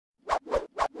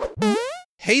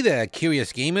Hey there,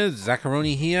 curious gamers,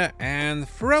 Zacharoni here, and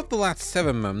throughout the last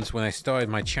 7 months when I started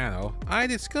my channel, I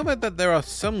discovered that there are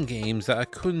some games that I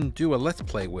couldn't do a let's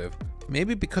play with.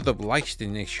 Maybe because of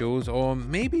licensing issues, or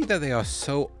maybe that they are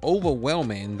so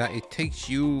overwhelming that it takes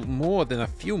you more than a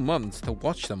few months to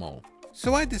watch them all.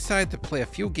 So I decided to play a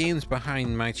few games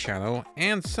behind my channel,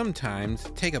 and sometimes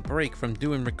take a break from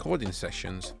doing recording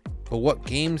sessions. But what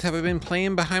games have I been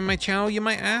playing behind my channel, you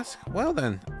might ask? Well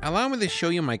then, allow me to show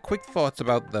you my quick thoughts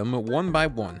about them one by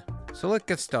one. So let's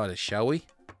get started, shall we?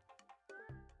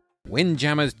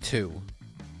 Windjammers 2.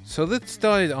 So this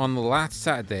started on the last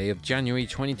Saturday of January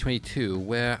 2022,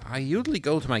 where I usually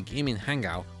go to my gaming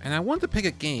hangout, and I want to pick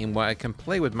a game where I can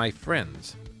play with my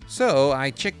friends. So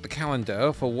I checked the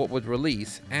calendar for what would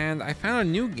release, and I found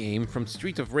a new game from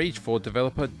Street of Rage 4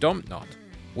 developer Dompnot.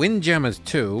 Windjammers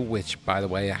 2, which by the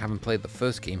way I haven't played the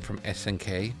first game from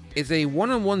SNK, is a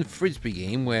one-on-one frisbee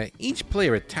game where each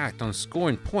player attacked on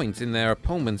scoring points in their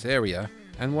opponent's area,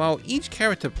 and while each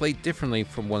character played differently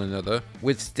from one another,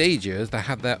 with stages that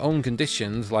had their own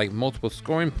conditions like multiple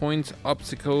scoring points,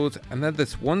 obstacles, and then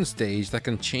this one stage that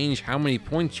can change how many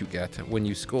points you get when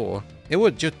you score, it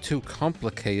was just too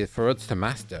complicated for us to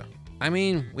master. I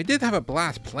mean, we did have a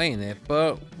blast playing it,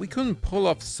 but we couldn't pull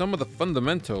off some of the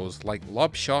fundamentals like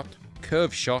lob shot,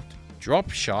 curve shot, drop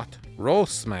shot, roll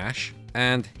smash,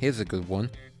 and here's a good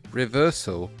one,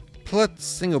 reversal. Plus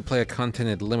single player content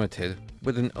is limited,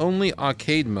 with an only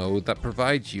arcade mode that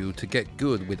provides you to get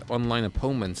good with online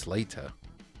opponents later.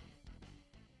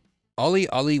 Ollie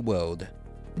Ollie World.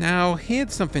 Now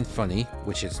here's something funny,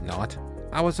 which is not.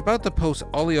 I was about to post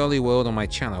Ollie Ollie World on my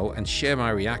channel and share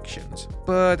my reactions,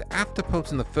 but after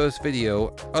posting the first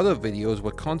video, other videos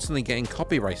were constantly getting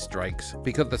copyright strikes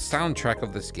because the soundtrack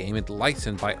of this game is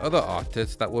licensed by other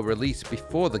artists that were released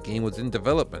before the game was in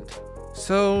development.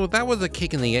 So that was a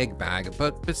kick in the egg bag,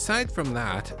 but beside from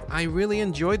that, I really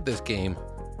enjoyed this game.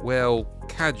 Well,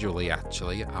 casually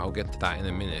actually, I'll get to that in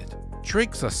a minute.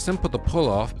 Tricks are simple to pull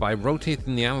off by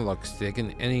rotating the analog stick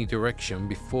in any direction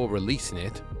before releasing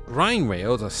it. Grind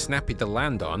rails are snappy to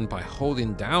land on by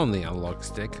holding down the analog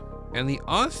stick. And the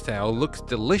art style looks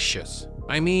delicious.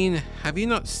 I mean, have you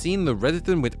not seen the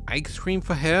Redditon with ice cream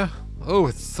for hair? Oh,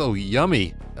 it's so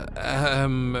yummy.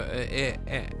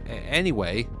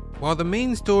 Anyway, while the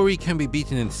main story can be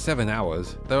beaten in 7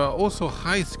 hours, there are also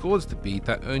high scores to beat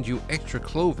that earned you extra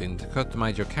clothing to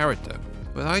customize your character.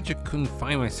 But I just couldn't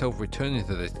find myself returning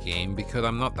to this game because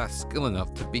I'm not that skilled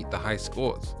enough to beat the high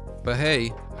scores. But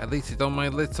hey, at least it's on my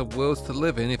list of worlds to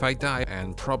live in if I die,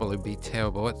 and probably be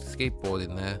terrible at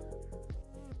skateboarding there.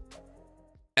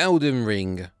 Elden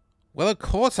Ring. Well, of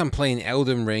course I'm playing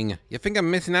Elden Ring. You think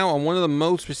I'm missing out on one of the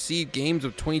most received games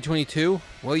of 2022?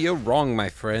 Well, you're wrong, my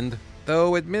friend.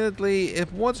 Though admittedly,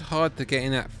 it was hard to get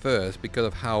in at first because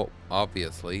of how,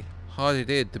 obviously, hard it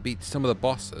is to beat some of the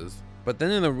bosses. But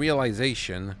then in a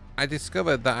realization, I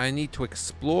discovered that I need to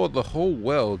explore the whole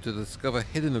world to discover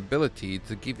hidden abilities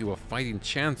to give you a fighting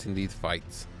chance in these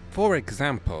fights. For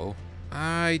example,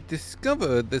 I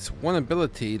discovered this one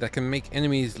ability that can make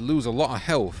enemies lose a lot of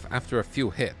health after a few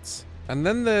hits. And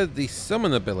then there's the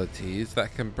summon abilities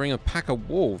that can bring a pack of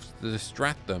wolves to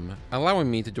distract them, allowing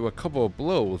me to do a couple of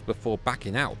blows before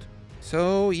backing out.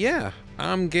 So yeah,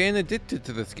 I'm getting addicted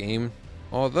to this game.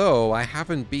 Although I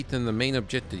haven't beaten the main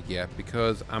objective yet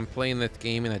because I'm playing this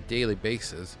game on a daily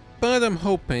basis. But I'm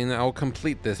hoping I'll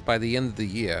complete this by the end of the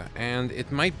year, and it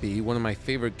might be one of my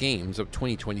favorite games of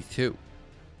 2022.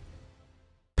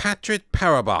 Patrick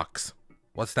Parabox.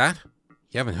 What's that?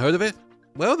 You haven't heard of it?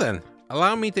 Well then,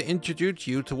 allow me to introduce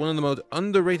you to one of the most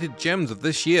underrated gems of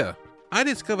this year. I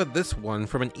discovered this one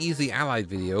from an Easy Allied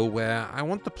video where I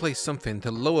want to play something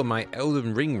to lower my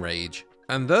Elden Ring rage.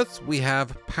 And thus we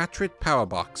have Patrick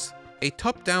Parabox, a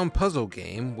top-down puzzle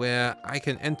game where I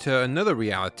can enter another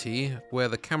reality where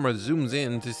the camera zooms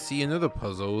in to see another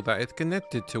puzzle that is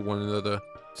connected to one another.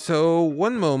 So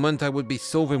one moment I would be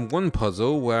solving one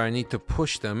puzzle where I need to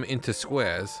push them into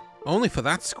squares, only for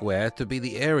that square to be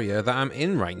the area that I'm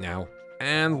in right now.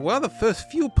 And while the first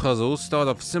few puzzles start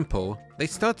off simple, they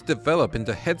start to develop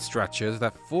into head scratchers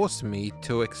that force me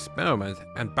to experiment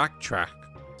and backtrack.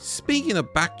 Speaking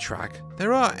of backtrack,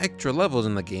 there are extra levels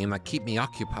in the game that keep me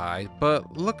occupied,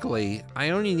 but luckily I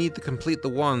only need to complete the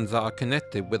ones that are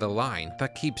connected with a line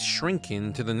that keeps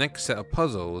shrinking to the next set of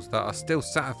puzzles that are still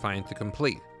satisfying to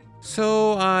complete.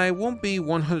 So I won't be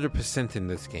 100% in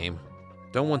this game.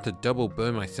 Don't want to double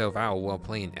burn myself out while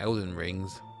playing Elden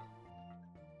Rings.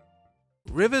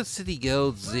 River City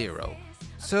Girls 0.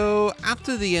 So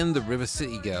after the end of River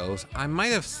City Girls, I might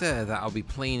have said that I'll be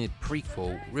playing its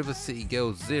prequel, River City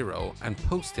Girls 0, and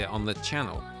post it on the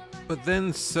channel. but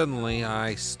then suddenly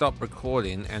I stopped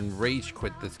recording and rage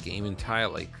quit this game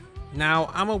entirely. Now,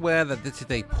 I'm aware that this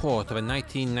is a port of a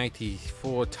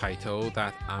 1994 title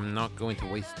that I'm not going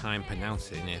to waste time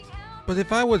pronouncing it. But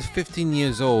if I was 15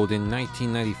 years old in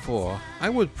 1994, I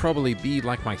would probably be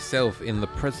like myself in the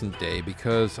present day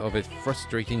because of its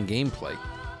frustrating gameplay.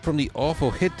 From the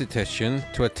awful hit detection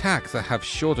to attacks that have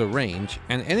shorter range,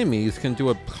 and enemies can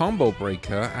do a combo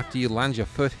breaker after you land your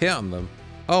first hit on them.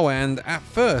 Oh, and at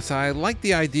first I liked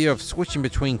the idea of switching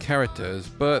between characters,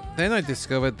 but then I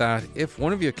discovered that if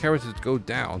one of your characters go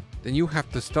down, then you have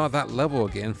to start that level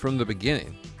again from the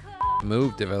beginning.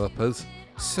 Move, developers.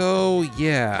 So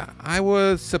yeah, I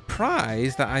was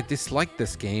surprised that I disliked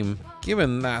this game,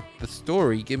 given that the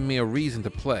story gave me a reason to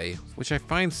play, which I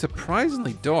find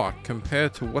surprisingly dark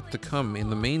compared to what to come in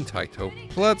the main title.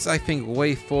 Plus, I think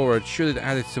Way Forward should have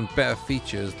added some better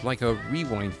features like a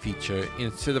rewind feature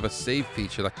instead of a save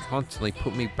feature that constantly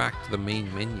put me back to the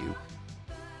main menu.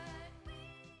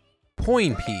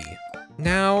 Point P.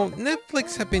 Now,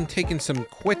 Netflix have been taking some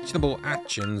questionable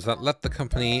actions that left the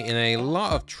company in a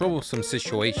lot of troublesome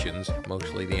situations,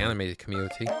 mostly the animated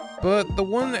community. But the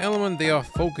one element they are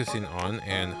focusing on,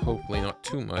 and hopefully not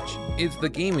too much, is the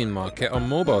gaming market on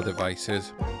mobile devices,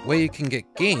 where you can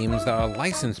get games that are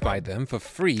licensed by them for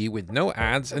free with no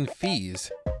ads and fees,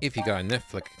 if you got a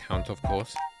Netflix account of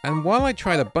course. And while I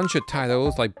tried a bunch of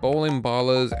titles like Bowling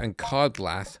Ballers and Card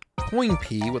Blast, Point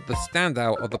P was the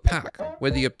standout of the pack,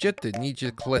 where the objective needs you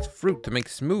to collect fruit to make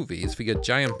smoothies for your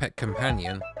giant pet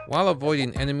companion, while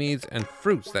avoiding enemies and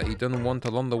fruits that you don't want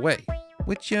along the way.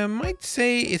 Which you might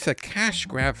say is a cash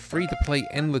grab free to play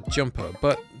endless jumper,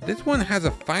 but this one has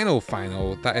a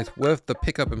final that is worth the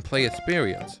pick up and play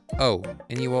experience. Oh,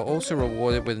 and you are also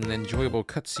rewarded with an enjoyable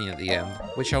cutscene at the end,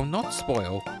 which I'll not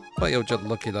spoil, but you'll just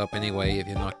look it up anyway if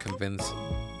you're not convinced.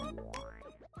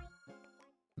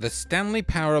 The Stanley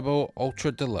Parable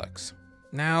Ultra Deluxe.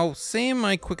 Now, saying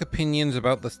my quick opinions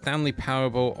about the Stanley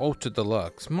Parable Ultra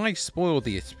Deluxe might spoil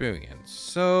the experience,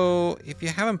 so if you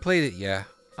haven't played it yet,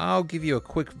 I'll give you a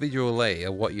quick visual lay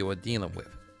of what you are dealing with.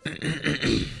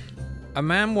 A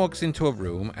man walks into a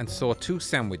room and saw two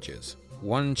sandwiches,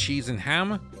 one cheese and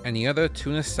ham and the other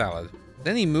tuna salad.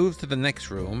 Then he moves to the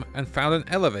next room and found an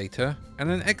elevator and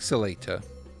an escalator.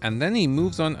 And then he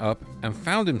moves on up and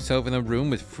found himself in a room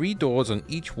with 3 doors on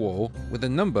each wall with a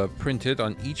number printed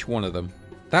on each one of them.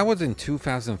 That was in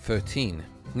 2013.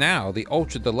 Now the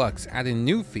Ultra Deluxe added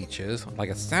new features like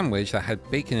a sandwich that had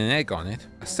bacon and egg on it,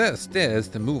 a set of stairs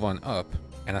to move on up,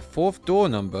 and a 4th door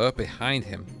number behind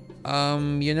him.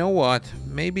 You know what,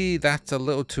 maybe that's a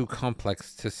little too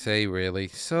complex to say really,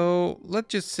 so let's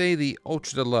just say the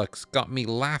Ultra Deluxe got me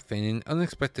laughing in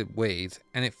unexpected ways,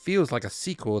 and it feels like a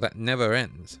sequel that never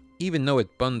ends, even though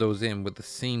it bundles in with the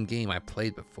same game I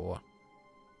played before.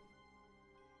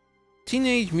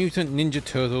 Teenage Mutant Ninja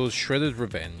Turtles Shredder's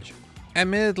Revenge.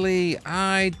 Admittedly,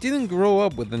 I didn't grow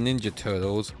up with the Ninja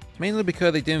Turtles, mainly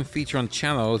because they didn't feature on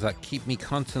channels that keep me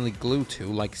constantly glued to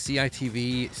like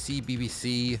CITV,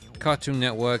 CBBC, Cartoon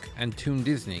Network, and Toon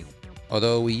Disney.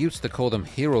 Although we used to call them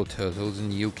Hero Turtles in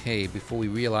the UK before we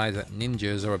realized that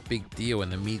ninjas are a big deal in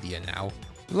the media now.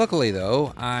 Luckily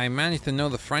though, I managed to know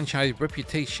the franchise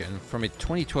reputation from its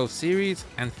 2012 series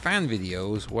and fan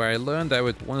videos where I learned that it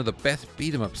was one of the best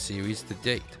beat-em-up series to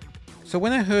date. So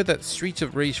when I heard that Streets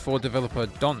of Rage 4 developer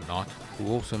Dontnod,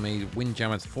 who also made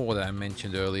Windjammers 4 that I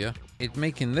mentioned earlier, is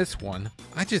making this one,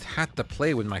 I just had to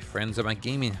play with my friends at my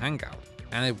gaming hangout,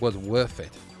 and it was worth it.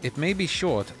 It may be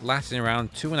short, lasting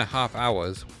around 2.5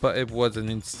 hours, but it was an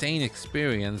insane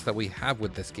experience that we have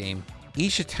with this game.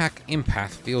 Each attack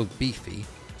impact feels beefy,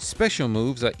 special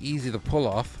moves are easy to pull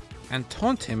off, and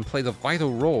taunting plays a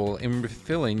vital role in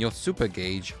refilling your super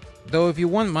gauge. Though if you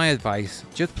want my advice,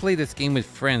 just play this game with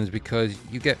friends because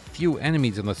you get few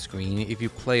enemies on the screen if you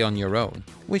play on your own.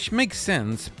 Which makes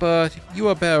sense, but you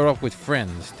are better off with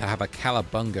friends to have a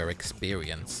Calabunga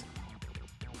experience.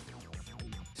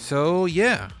 So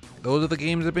yeah, those are the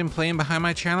games I've been playing behind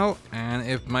my channel, and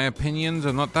if my opinions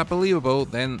are not that believable,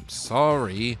 then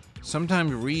sorry.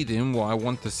 Sometimes reading what I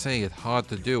want to say is hard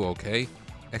to do, okay?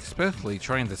 Especially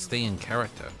trying to stay in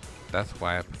character. That's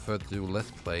why I prefer to do Let's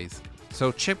Plays.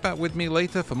 So check back with me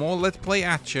later for more Let's Play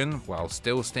action while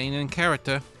still staying in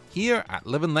character here at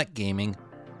Live and Let Gaming.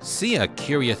 See ya,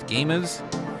 curious gamers!